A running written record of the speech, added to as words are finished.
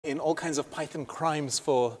in all kinds of Python crimes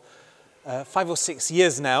for 5 or 6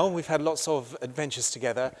 years now. We've had lots of adventures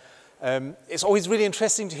together. It's always really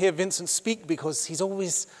interesting to hear Vincent speak because he's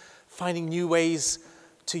always finding new ways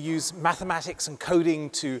to use mathematics and coding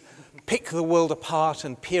to pick the world apart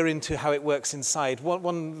and peer into how it works inside,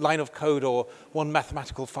 one line of code or one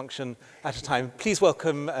mathematical function at a time. Please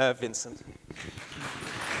welcome Vincent.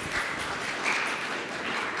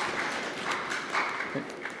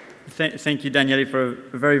 Thank you, Daniele, for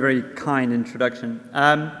a very, very kind introduction.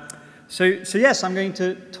 So yes, I'm going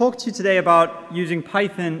to talk to you today about using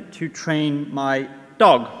Python to train my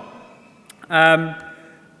dog.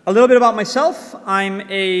 A little bit about myself. I'm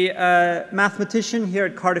a mathematician here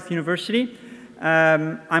at Cardiff University.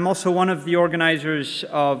 I'm also one of the organizers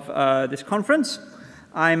of this conference.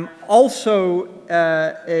 I'm also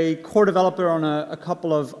a core developer on a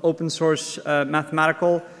couple of open source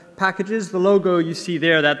mathematical packages. The logo you see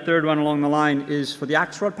there, that third one along the line, is for the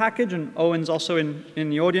Axelrod package, and Owen's also in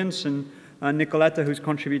the audience, and Nicoletta, who's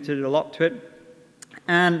contributed a lot to it.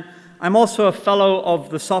 And I'm also a fellow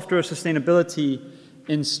of the Software Sustainability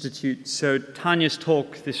Institute. So Tanya's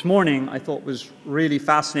talk this morning I thought was really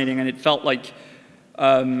fascinating, and it felt like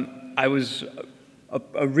I was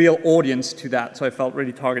a real audience to that, so I felt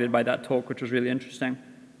really targeted by that talk, which was really interesting.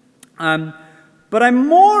 But I'm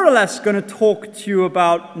more or less going to talk to you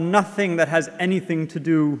about nothing that has anything to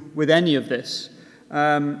do with any of this.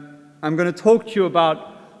 I'm going to talk to you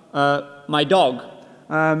about my dog.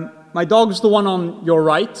 My dog's the one on your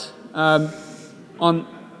right.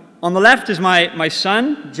 On the left is my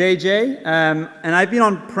son, JJ, and I've been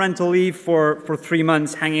on parental leave for 3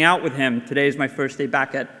 months hanging out with him. Today is my first day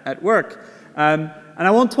back at work. And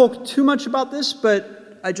I won't talk too much about this,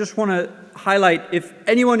 but I just want to highlight, if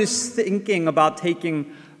anyone is thinking about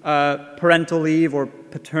taking parental leave or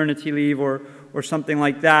paternity leave or something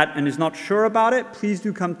like that and is not sure about it, please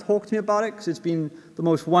do come talk to me about it, because it's been the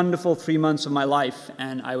most wonderful 3 months of my life,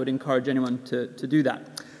 and I would encourage anyone to do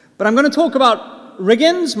that. But I'm going to talk about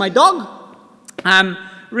Riggins, my dog.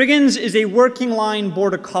 Riggins is a working line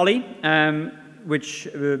border collie, which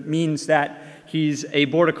means that he's a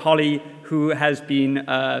border collie who has been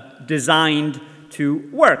designed to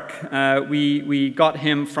work. We got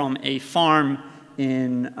him from a farm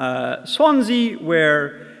in Swansea,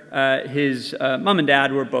 where his mum and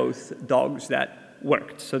dad were both dogs that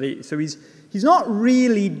worked. So he's not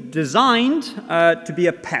really designed to be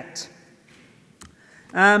a pet.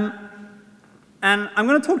 And I'm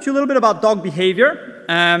going to talk to you a little bit about dog behavior.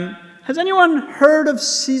 Has anyone heard of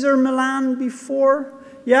Cesar Millan before?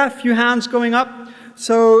 Yeah, a few hands going up.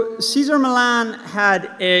 So Cesar Millan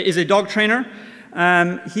is a dog trainer.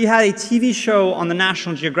 He had a TV show on the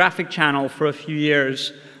National Geographic Channel for a few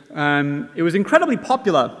years. It was incredibly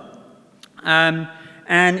popular.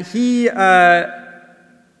 And he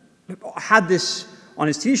had this, on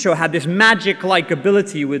his TV show, had this magic-like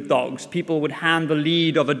ability with dogs. People would hand the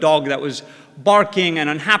lead of a dog that was barking and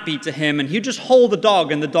unhappy to him, and he'd just hold the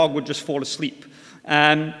dog, and the dog would just fall asleep.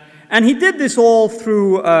 And he did this all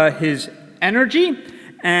through his energy,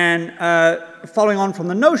 and following on from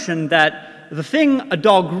the notion that the thing a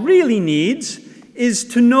dog really needs is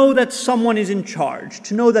to know that someone is in charge,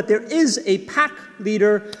 to know that there is a pack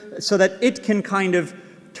leader so that it can kind of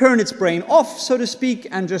turn its brain off, so to speak,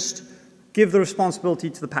 and just give the responsibility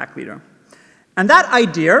to the pack leader. And that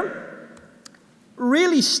idea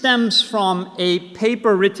really stems from a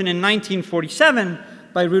paper written in 1947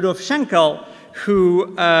 by Rudolf Schenkel,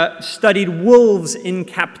 who studied wolves in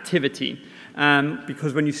captivity.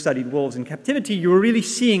 Because when you studied wolves in captivity, you were really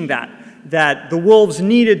seeing that the wolves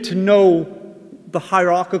needed to know the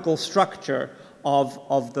hierarchical structure of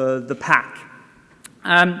the pack.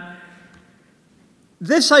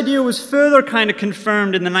 This idea was further kind of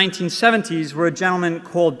confirmed in the 1970s, where a gentleman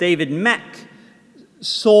called David Meck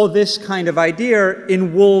saw this kind of idea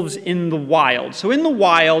in wolves in the wild. So in the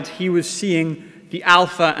wild, he was seeing the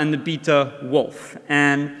alpha and the beta wolf.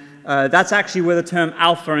 And that's actually where the term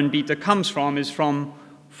alpha and beta comes from, is from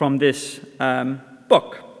this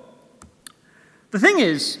book. The thing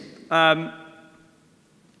is,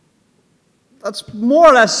 that's more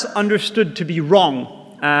or less understood to be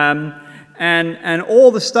wrong. And all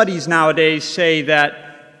the studies nowadays say that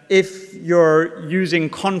if you're using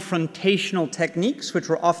confrontational techniques, which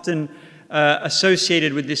were often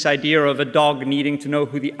associated with this idea of a dog needing to know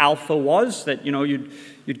who the alpha was, that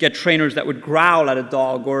you'd get trainers that would growl at a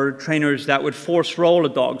dog, or trainers that would force roll a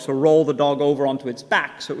dog, so roll the dog over onto its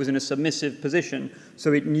back so it was in a submissive position,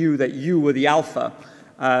 so it knew that you were the alpha.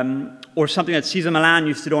 Or something that Cesar Millan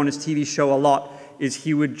used to do on his TV show a lot is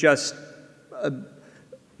he would just,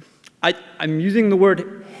 I'm using the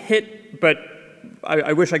word hit, but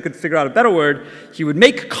I wish I could figure out a better word, he would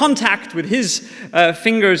make contact with his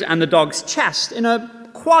fingers and the dog's chest in a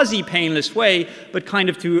quasi-painless way, but kind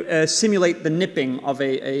of to simulate the nipping of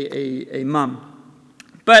a mum.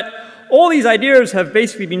 But all these ideas have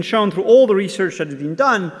basically been shown through all the research that has been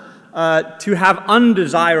done to have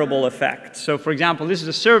undesirable effects. So for example, this is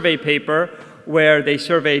a survey paper where they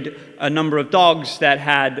surveyed a number of dogs that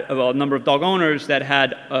had, well, a number of dog owners that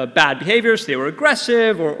had bad behaviors. They were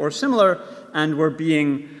aggressive or similar and were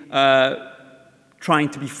being, trying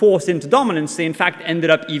to be forced into dominance. They in fact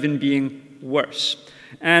ended up even being worse.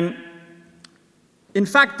 And in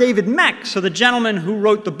fact, David Meck, so the gentleman who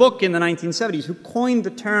wrote the book in the 1970s, who coined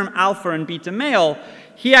the term alpha and beta male,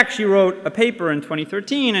 he actually wrote a paper in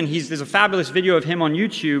 2013, and there's a fabulous video of him on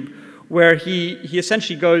YouTube where he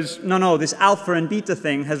essentially goes, no, this alpha and beta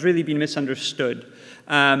thing has really been misunderstood.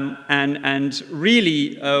 And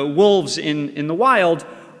really, wolves in the wild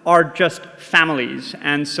are just families.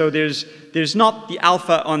 And so there's not the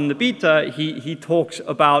alpha on the beta. He talks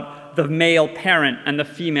about the male parent and the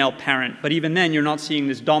female parent. But even then, you're not seeing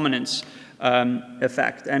this dominance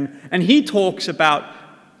effect. And he talks about,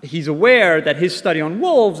 he's aware that his study on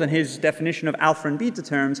wolves and his definition of alpha and beta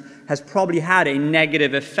terms has probably had a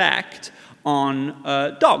negative effect on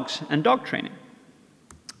dogs and dog training.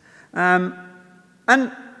 And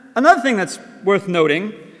another thing that's worth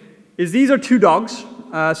noting is these are two dogs.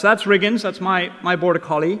 So that's Riggins, that's my border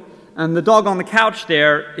collie. And the dog on the couch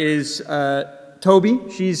there is Toby.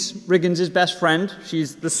 She's Riggins' best friend.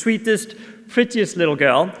 She's the sweetest, prettiest little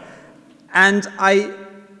girl. And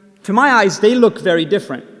to my eyes, they look very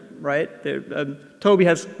different, right? Toby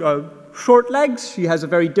has short legs. She has a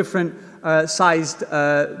very different sized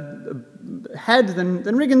head than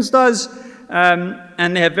Riggins does.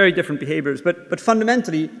 And they have very different behaviors. But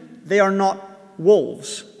fundamentally, they are not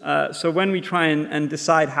wolves. So when we try and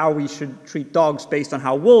decide how we should treat dogs based on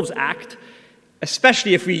how wolves act,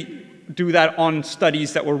 especially if we do that on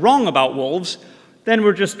studies that were wrong about wolves, then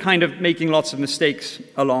we're just kind of making lots of mistakes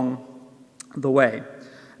along the way.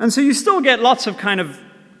 And so you still get lots of kind of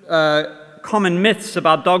common myths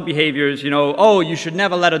about dog behaviors, oh, you should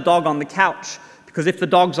never let a dog on the couch, because if the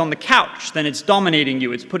dog's on the couch, then it's dominating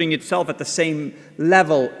you. It's putting itself at the same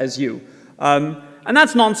level as you. And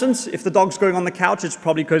that's nonsense. If the dog's going on the couch, it's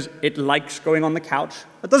probably because it likes going on the couch.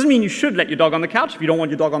 That doesn't mean you should let your dog on the couch. If you don't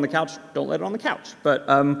want your dog on the couch, don't let it on the couch. But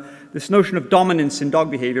this notion of dominance in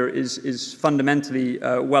dog behavior is fundamentally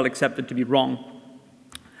well accepted to be wrong.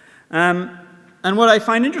 And what I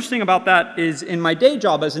find interesting about that is in my day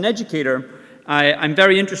job as an educator, I'm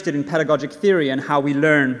very interested in pedagogic theory and how we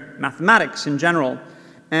learn mathematics in general.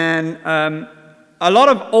 And a lot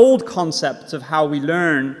of old concepts of how we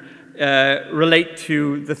learn relate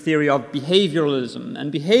to the theory of behavioralism.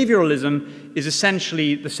 And behavioralism is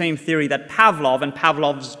essentially the same theory that Pavlov and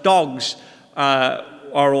Pavlov's dogs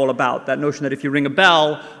are all about. That notion that if you ring a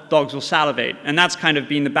bell, dogs will salivate. And that's kind of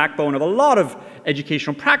been the backbone of a lot of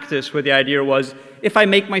educational practice, where the idea was, if I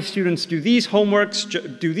make my students do these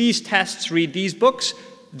homeworks, do these tests, read these books,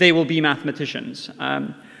 they will be mathematicians.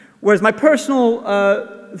 Whereas my personal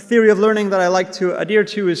theory of learning that I like to adhere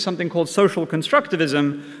to is something called social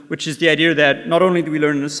constructivism, which is the idea that not only do we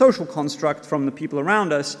learn in a social construct from the people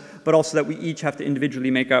around us, but also that we each have to individually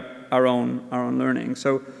make up our own learning.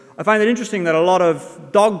 So I find it interesting that a lot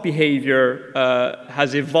of dog behavior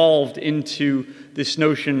has evolved into this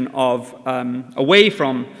notion of away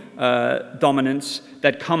from dominance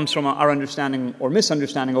that comes from our understanding or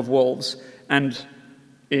misunderstanding of wolves. And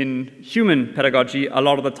in human pedagogy, a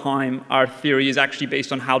lot of the time, our theory is actually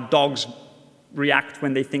based on how dogs react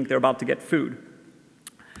when they think they're about to get food.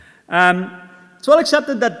 It's well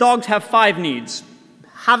accepted that dogs have 5 needs.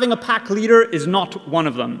 Having a pack leader is not one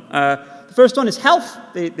of them. The first one is health.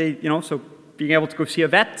 So being able to go see a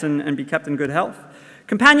vet and be kept in good health.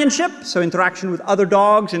 Companionship, so interaction with other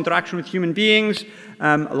dogs, interaction with human beings.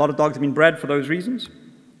 A lot of dogs have been bred for those reasons.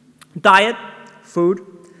 Diet, food.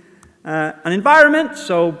 An environment,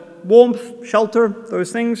 so warmth, shelter,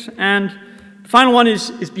 those things. And the final one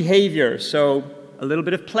is behavior, so a little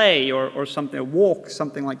bit of play or something, a walk,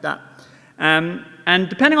 something like that. And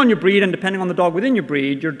depending on your breed and depending on the dog within your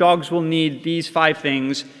breed, your dogs will need these 5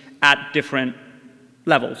 things at different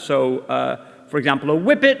levels. So, for example, a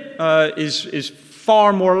whippet is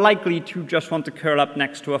far more likely to just want to curl up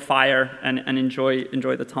next to a fire and enjoy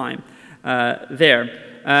the time there.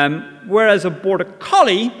 Whereas a border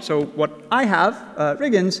collie, so what I have,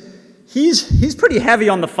 Riggins, he's pretty heavy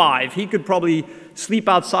on the 5. He could probably sleep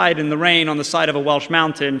outside in the rain on the side of a Welsh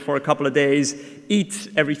mountain for a couple of days, eat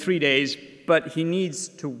every 3 days, but he needs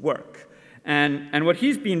to work. And what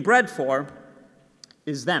he's been bred for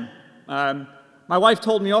is them. My wife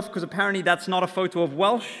told me off because apparently that's not a photo of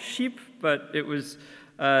Welsh sheep, but it was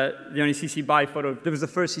the only CC BY photo. There was the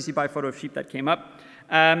first CC BY photo of sheep that came up.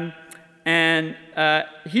 And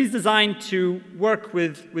he's designed to work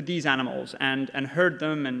with these animals and herd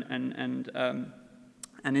them and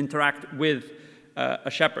interact with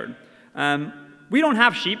a shepherd. We don't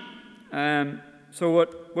have sheep, so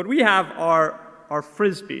what we have are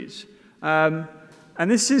frisbees.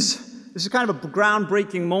 And this is kind of a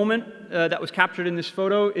groundbreaking moment that was captured in this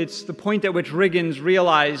photo. It's the point at which Riggins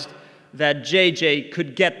realized that JJ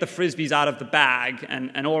could get the frisbees out of the bag,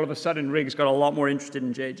 and all of a sudden Riggs got a lot more interested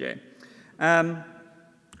in JJ. And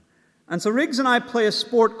so Riggs and I play a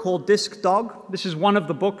sport called discdog. This is one of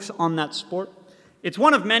the books on that sport. It's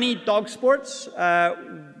one of many dog sports.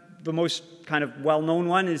 The most kind of well-known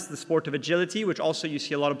one is the sport of agility, which also you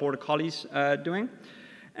see a lot of border collies doing.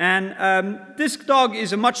 And discdog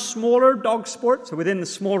is a much smaller dog sport. So within the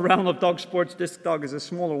small realm of dog sports, discdog is a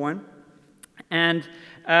smaller one. And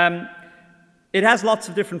it has lots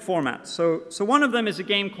of different formats. So one of them is a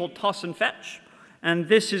game called Toss and Fetch. And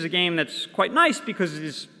this is a game that's quite nice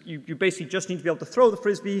because you basically just need to be able to throw the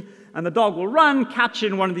frisbee, and the dog will run, catch it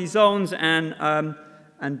in one of these zones, and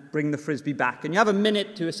bring the frisbee back. And you have a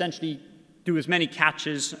minute to essentially do as many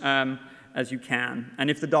catches as you can. And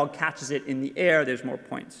if the dog catches it in the air, there's more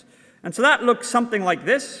points. And so that looks something like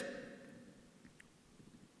this.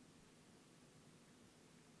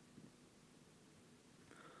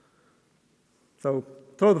 So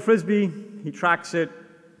throw the frisbee, he tracks it,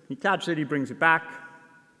 he catches it, he brings it back.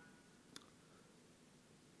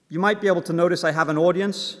 You might be able to notice I have an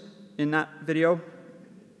audience in that video.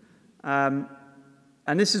 And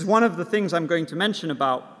this is one of the things I'm going to mention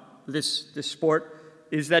about this sport,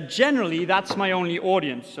 is that generally that's my only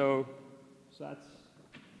audience. So that's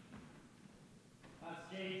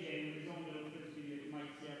JJ with his own little frisbee that you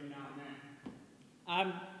might see every now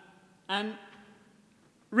and then. And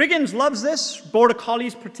Riggins loves this. Border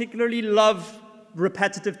collies particularly love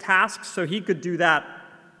repetitive tasks, so he could do that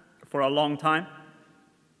for a long time.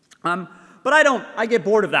 But I don't. I get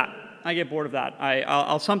bored of that.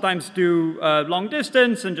 I'll sometimes do long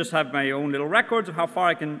distance and just have my own little records of how far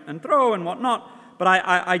I can throw and whatnot, but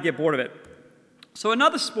I get bored of it. So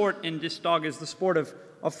another sport in discdog is the sport of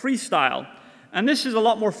freestyle. And this is a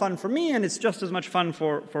lot more fun for me, and it's just as much fun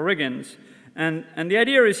for Riggins. And the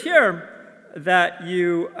idea is here that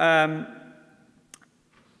you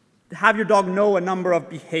have your dog know a number of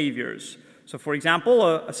behaviors. So for example,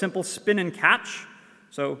 a simple spin and catch.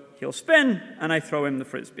 So he'll spin, and I throw him the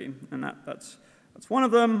frisbee. And that's one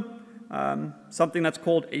of them. Something that's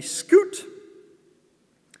called a scoot,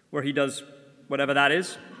 where he does whatever that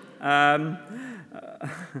is.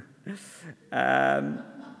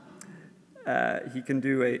 He can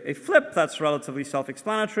do a flip. That's relatively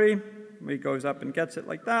self-explanatory. He goes up and gets it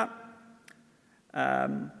like that.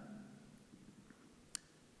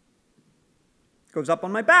 Goes up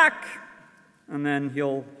on my back, and then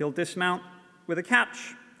he'll dismount with a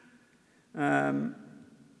catch. What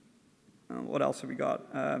else have we got?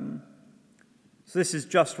 So this is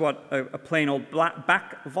just what a plain old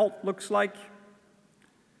back vault looks like.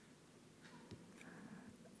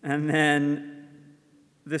 And then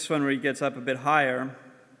this one where he gets up a bit higher,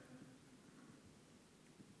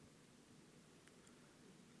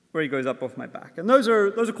 where he goes up off my back. And those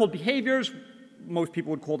are called behaviors. Most people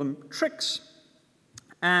would call them tricks.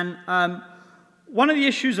 And one of the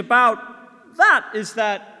issues about that is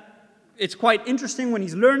that it's quite interesting when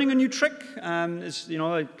he's learning a new trick.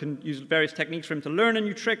 I can use various techniques for him to learn a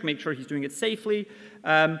new trick, make sure he's doing it safely.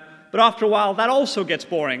 But after a while, that also gets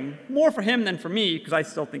boring, more for him than for me, because I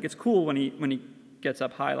still think it's cool when he gets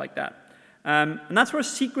up high like that. And that's where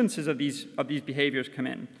sequences of these behaviors come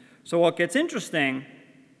in. So what gets interesting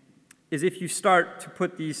is if you start to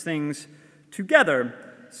put these things together.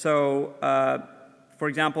 So, for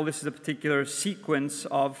example, this is a particular sequence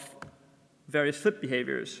of various flip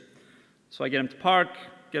behaviors. So I get him to park,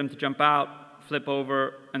 get him to jump out, flip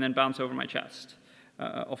over, and then bounce over my chest,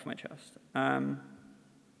 off my chest.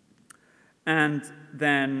 And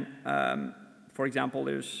then, for example,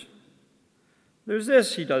 there's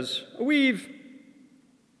this. He does a weave,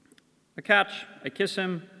 a catch, I kiss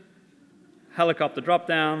him, helicopter drop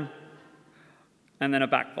down, and then a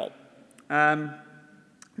back vault.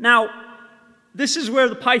 Now, this is where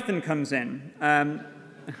the Python comes in.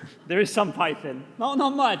 There is some Python.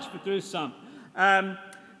 Not much, but there is some.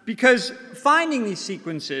 Because finding these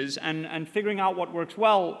sequences and figuring out what works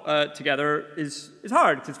well together is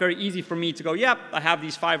hard. It's very easy for me to go, yep, I have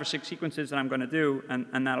these 5 or 6 sequences that I'm going to do,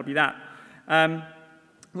 and that'll be that.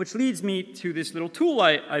 Which leads me to this little tool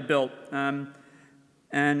I built.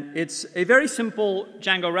 And it's a very simple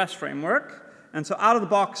Django Rest framework. And so out of the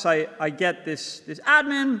box, I get this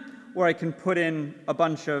admin where I can put in a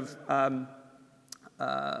bunch of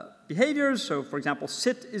behaviors. So for example,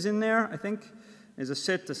 sit is in there, I think. There's a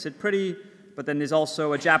sit pretty, but then there's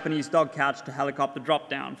also a Japanese dog catch to helicopter drop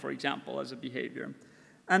down, for example, as a behavior.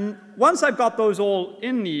 And once I've got those all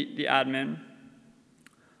in the admin,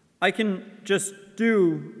 I can just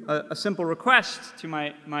do a simple request to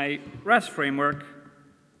my REST framework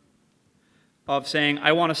of saying,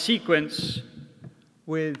 I want a sequence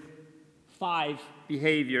with 5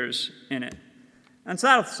 behaviors in it. And so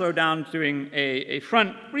that'll slow down doing a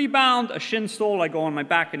front rebound, a shin stall. I go on my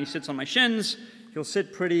back and he sits on my shins. He'll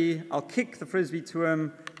sit pretty. I'll kick the frisbee to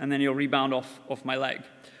him, and then he'll rebound off my leg.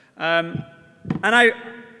 And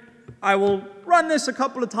I will run this a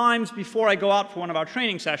couple of times before I go out for one of our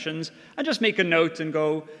training sessions and just make a note and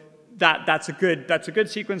go, that's a good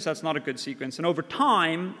sequence, that's not a good sequence. And over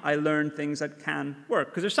time, I learn things that can work.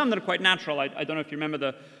 Because there's some that are quite natural. I don't know if you remember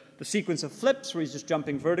the sequence of flips where he's just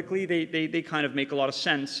jumping vertically. They kind of make a lot of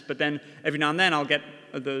sense. But then every now and then I'll get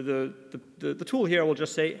the tool here will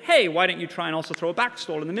just say, hey, why don't you try and also throw a back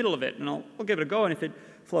stall in the middle of it? And I'll give it a go. And if it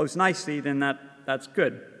flows nicely, then that's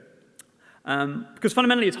good. Because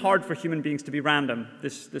fundamentally, it's hard for human beings to be random.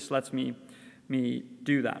 This lets me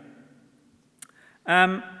do that.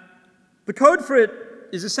 The code for it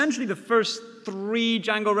is essentially the first 3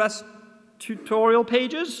 Django Rest tutorial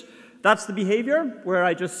pages. That's the behavior, where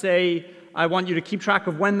I just say, I want you to keep track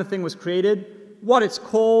of when the thing was created, what it's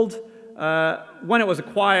called, when it was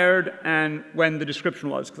acquired, and when the description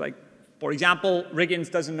was. Because, like, for example,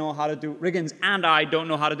 Riggins and I don't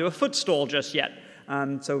know how to do a foot stall just yet.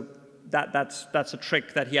 So that's a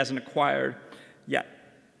trick that he hasn't acquired yet.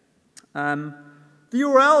 The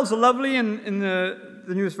URLs are lovely in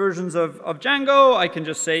the newest versions of Django. I can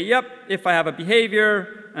just say, yep, if I have a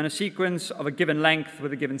behavior and a sequence of a given length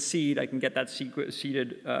with a given seed, I can get that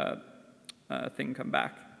seeded thing come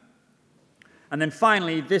back. And then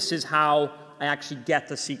finally, this is how I actually get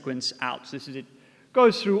the sequence out. So this is it.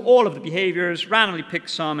 Goes through all of the behaviors, randomly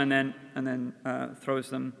picks some, and then throws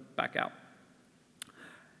them back out.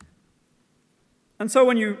 And so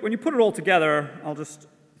when you put it all together, I'll just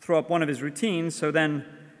throw up one of his routines. So then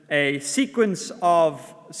a sequence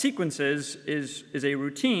of sequences is a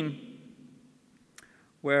routine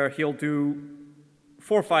where he'll do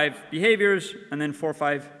 4 or 5 behaviors and then 4 or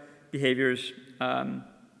 5 behaviors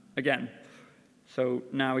again. So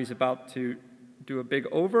now he's about to do a big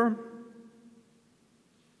over.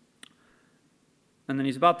 And then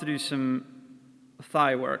he's about to do some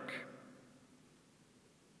thigh work.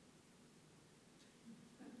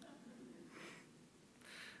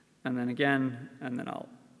 And then again, and then I'll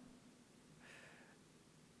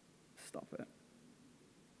stop it.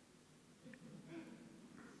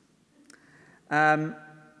 And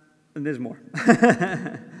there's more.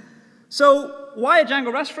 So why a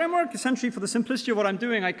Django Rest framework? Essentially, for the simplicity of what I'm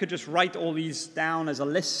doing, I could just write all these down as a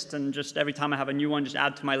list, and just every time I have a new one, just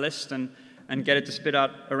add to my list and get it to spit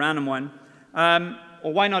out a random one.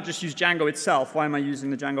 Or why not just use Django itself? Why am I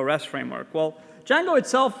using the Django Rest framework? Well, Django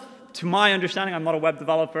itself, to my understanding, I'm not a web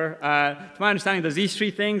developer, to my understanding, does these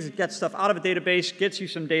 3 things. It gets stuff out of a database, gets you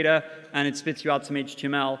some data, and it spits you out some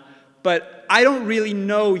HTML. But I don't really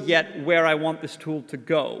know yet where I want this tool to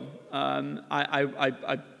go.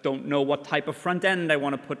 I don't know what type of front end I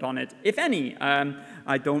want to put on it, if any.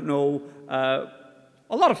 I don't know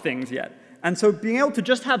a lot of things yet. And so being able to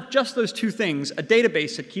just have just those 2 things, a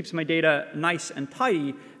database that keeps my data nice and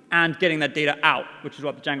tidy, and getting that data out, which is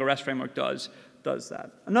what the Django Rest framework does that.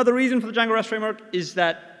 Another reason for the Django Rest framework is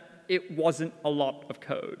that it wasn't a lot of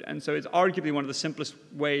code. And so it's arguably one of the simplest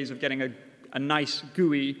ways of getting a nice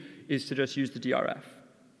GUI is to just use the DRF.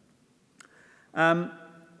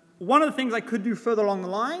 One of the things I could do further along the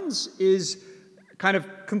lines is kind of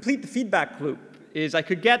complete the feedback loop. Is I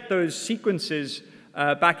could get those sequences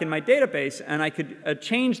back in my database, and I could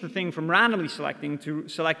change the thing from randomly selecting to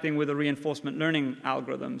selecting with a reinforcement learning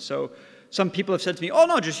algorithm. So some people have said to me, oh,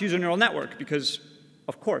 no, just use a neural network, because,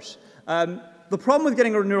 of course. The problem with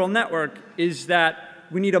getting a neural network is that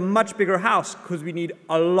we need a much bigger house because we need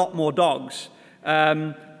a lot more dogs.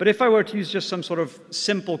 But if I were to use just some sort of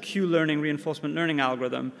simple Q-learning, reinforcement learning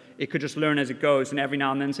algorithm, it could just learn as it goes, and every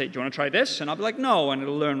now and then say, do you want to try this? And I'll be like, no, and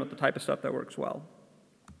it'll learn what the type of stuff that works well.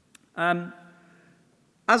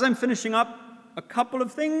 As I'm finishing up, a couple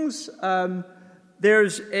of things.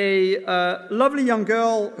 There's a lovely young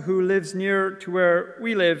girl who lives near to where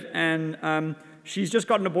we live, and she's just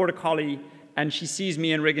gotten a border collie, and she sees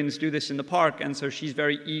me and Riggins do this in the park, and so she's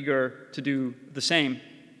very eager to do the same.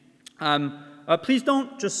 Please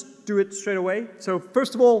don't just do it straight away. So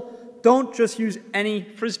first of all, don't just use any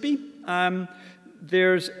frisbee. You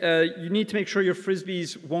need to make sure your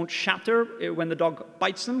frisbees won't shatter when the dog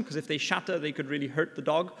bites them, because if they shatter, they could really hurt the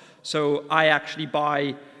dog. So I actually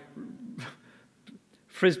buy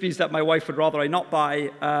frisbees that my wife would rather I not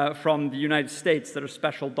buy from the United States that are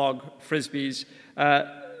special dog frisbees.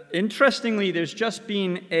 Interestingly, there's just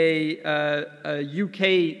been a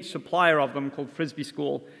UK supplier of them called Frisbee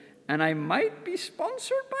School, and I might be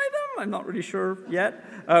sponsored by them. I'm not really sure yet.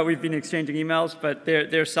 We've been exchanging emails, but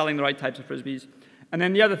they're selling the right types of frisbees. And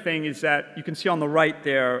then the other thing is that you can see on the right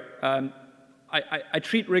there, I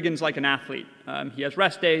treat Riggins like an athlete. He has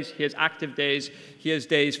rest days, he has active days, he has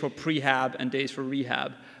days for prehab and days for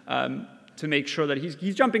rehab to make sure that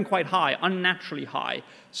he's jumping quite high, unnaturally high.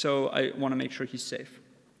 So I want to make sure he's safe.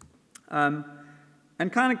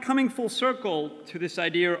 And kind of coming full circle to this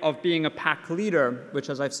idea of being a pack leader, which,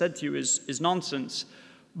 as I've said to you, is nonsense.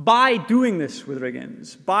 By doing this with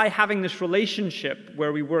Riggins, by having this relationship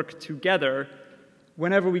where we work together,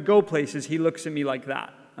 whenever we go places, he looks at me like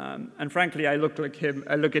that. And frankly, I look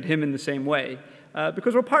at him in the same way,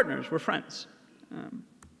 because we're partners, we're friends.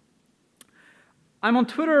 I'm on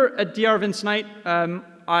Twitter at drvincenight.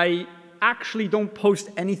 I actually don't post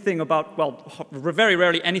anything about, well, very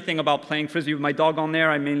rarely anything about playing frisbee with my dog on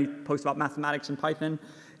there. I mainly post about mathematics and Python.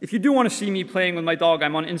 If you do want to see me playing with my dog,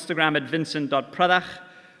 I'm on Instagram at vincent.predach.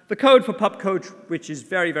 The code for Pup Coach, which is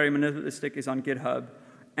very, very minimalistic, is on GitHub.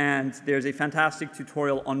 And there's a fantastic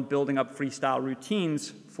tutorial on building up freestyle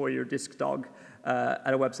routines for your discdog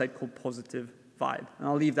at a website called Positive Vibe. And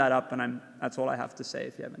I'll leave that up, and that's all I have to say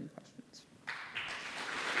if you have any questions.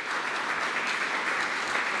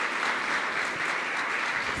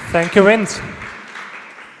 Thank you, Vince.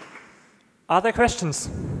 Are there questions?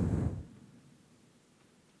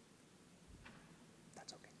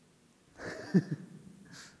 That's okay.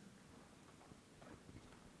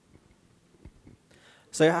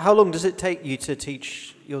 So how long does it take you to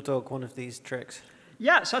teach your dog one of these tricks?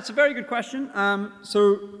 Yeah, so that's a very good question.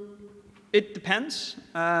 So it depends.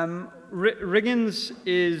 Riggins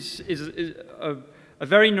is a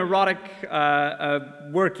very neurotic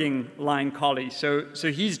working line collie. So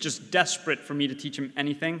he's just desperate for me to teach him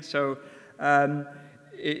anything. So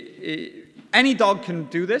any dog can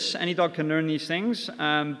do this. Any dog can learn these things.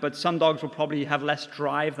 But some dogs will probably have less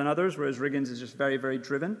drive than others, whereas Riggins is just very, very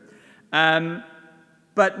driven.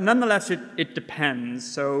 But nonetheless, it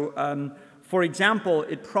depends. So for example,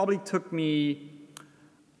 it probably took me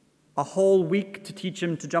a whole week to teach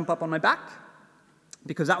him to jump up on my back,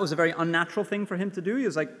 because that was a very unnatural thing for him to do. He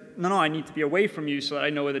was like, no, I need to be away from you so that I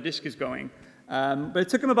know where the disc is going. But it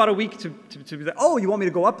took him about a week to be like, oh, you want me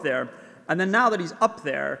to go up there? And then now that he's up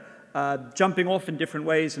there, jumping off in different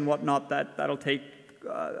ways and whatnot, that'll take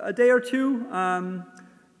a day or two.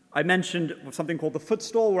 I mentioned something called the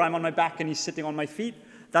footstool, where I'm on my back and he's sitting on my feet.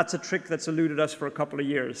 That's a trick that's eluded us for a couple of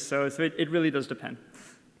years. So it really does depend.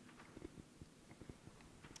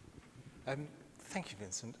 Thank you,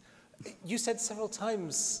 Vincent. You said several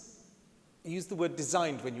times, you used the word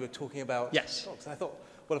designed when you were talking about yes. dogs. And I thought,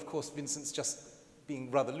 well, of course, Vincent's just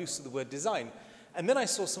being rather loose with the word design. And then I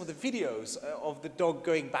saw some of the videos of the dog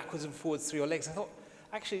going backwards and forwards through your legs. I thought,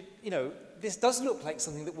 actually, this does look like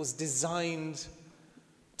something that was designed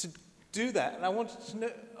to do that. And I wanted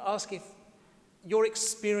to ask if your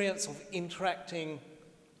experience of interacting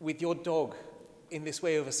with your dog in this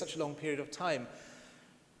way over such a long period of time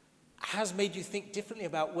has made you think differently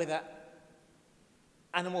about whether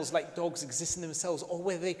animals like dogs exist in themselves, or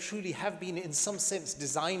whether they truly have been, in some sense,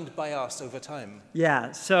 designed by us over time.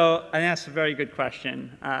 Yeah, so I think that's a very good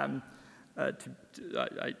question. I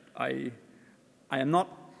am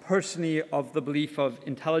not personally of the belief of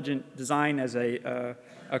intelligent design as a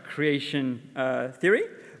creation theory,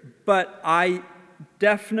 but I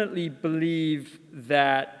definitely believe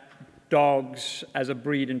that dogs as a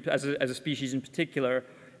breed, as a species in particular,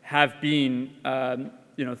 have been,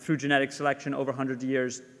 through genetic selection over hundreds of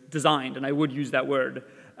years, designed, and I would use that word.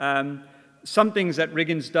 Some things that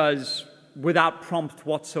Riggins does without prompt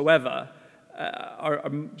whatsoever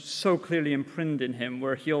are so clearly imprinted in him,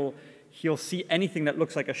 where he'll see anything that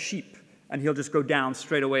looks like a sheep, and he'll just go down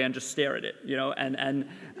straight away and just stare at it,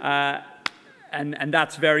 and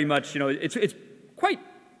that's very much, it's quite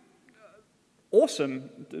awesome,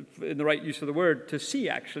 in the right use of the word, to see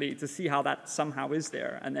how that somehow is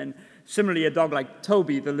there. And then similarly, a dog like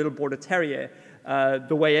Toby, the little Border Terrier,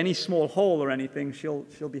 the way any small hole or anything, she'll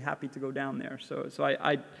be happy to go down there. So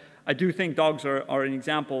I do think dogs are an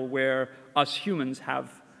example where us humans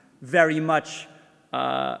have very much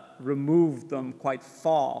removed them quite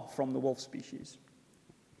far from the wolf species.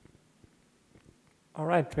 All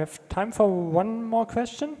right, we have time for one more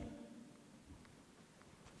question.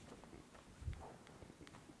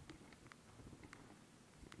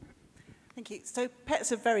 Thank you. So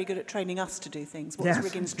pets are very good at training us to do things. What has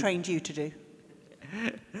Riggins trained you to do?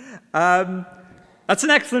 That's an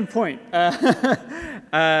excellent point. That's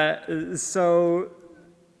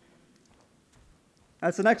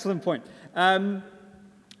an excellent point.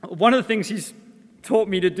 One of the things he's taught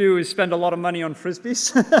me to do is spend a lot of money on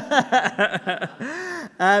frisbees.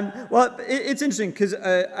 Well, it's interesting because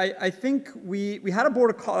I think we had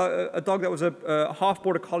a dog that was a half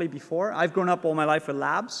border collie before. I've grown up all my life with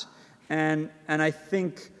labs, and I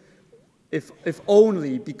think if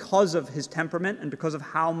only because of his temperament and because of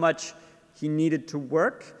how much he needed to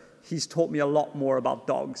work, he's taught me a lot more about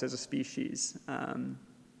dogs as a species,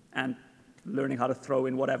 and learning how to throw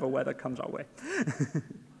in whatever weather comes our way.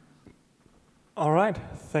 All right,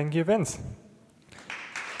 thank you, Vince.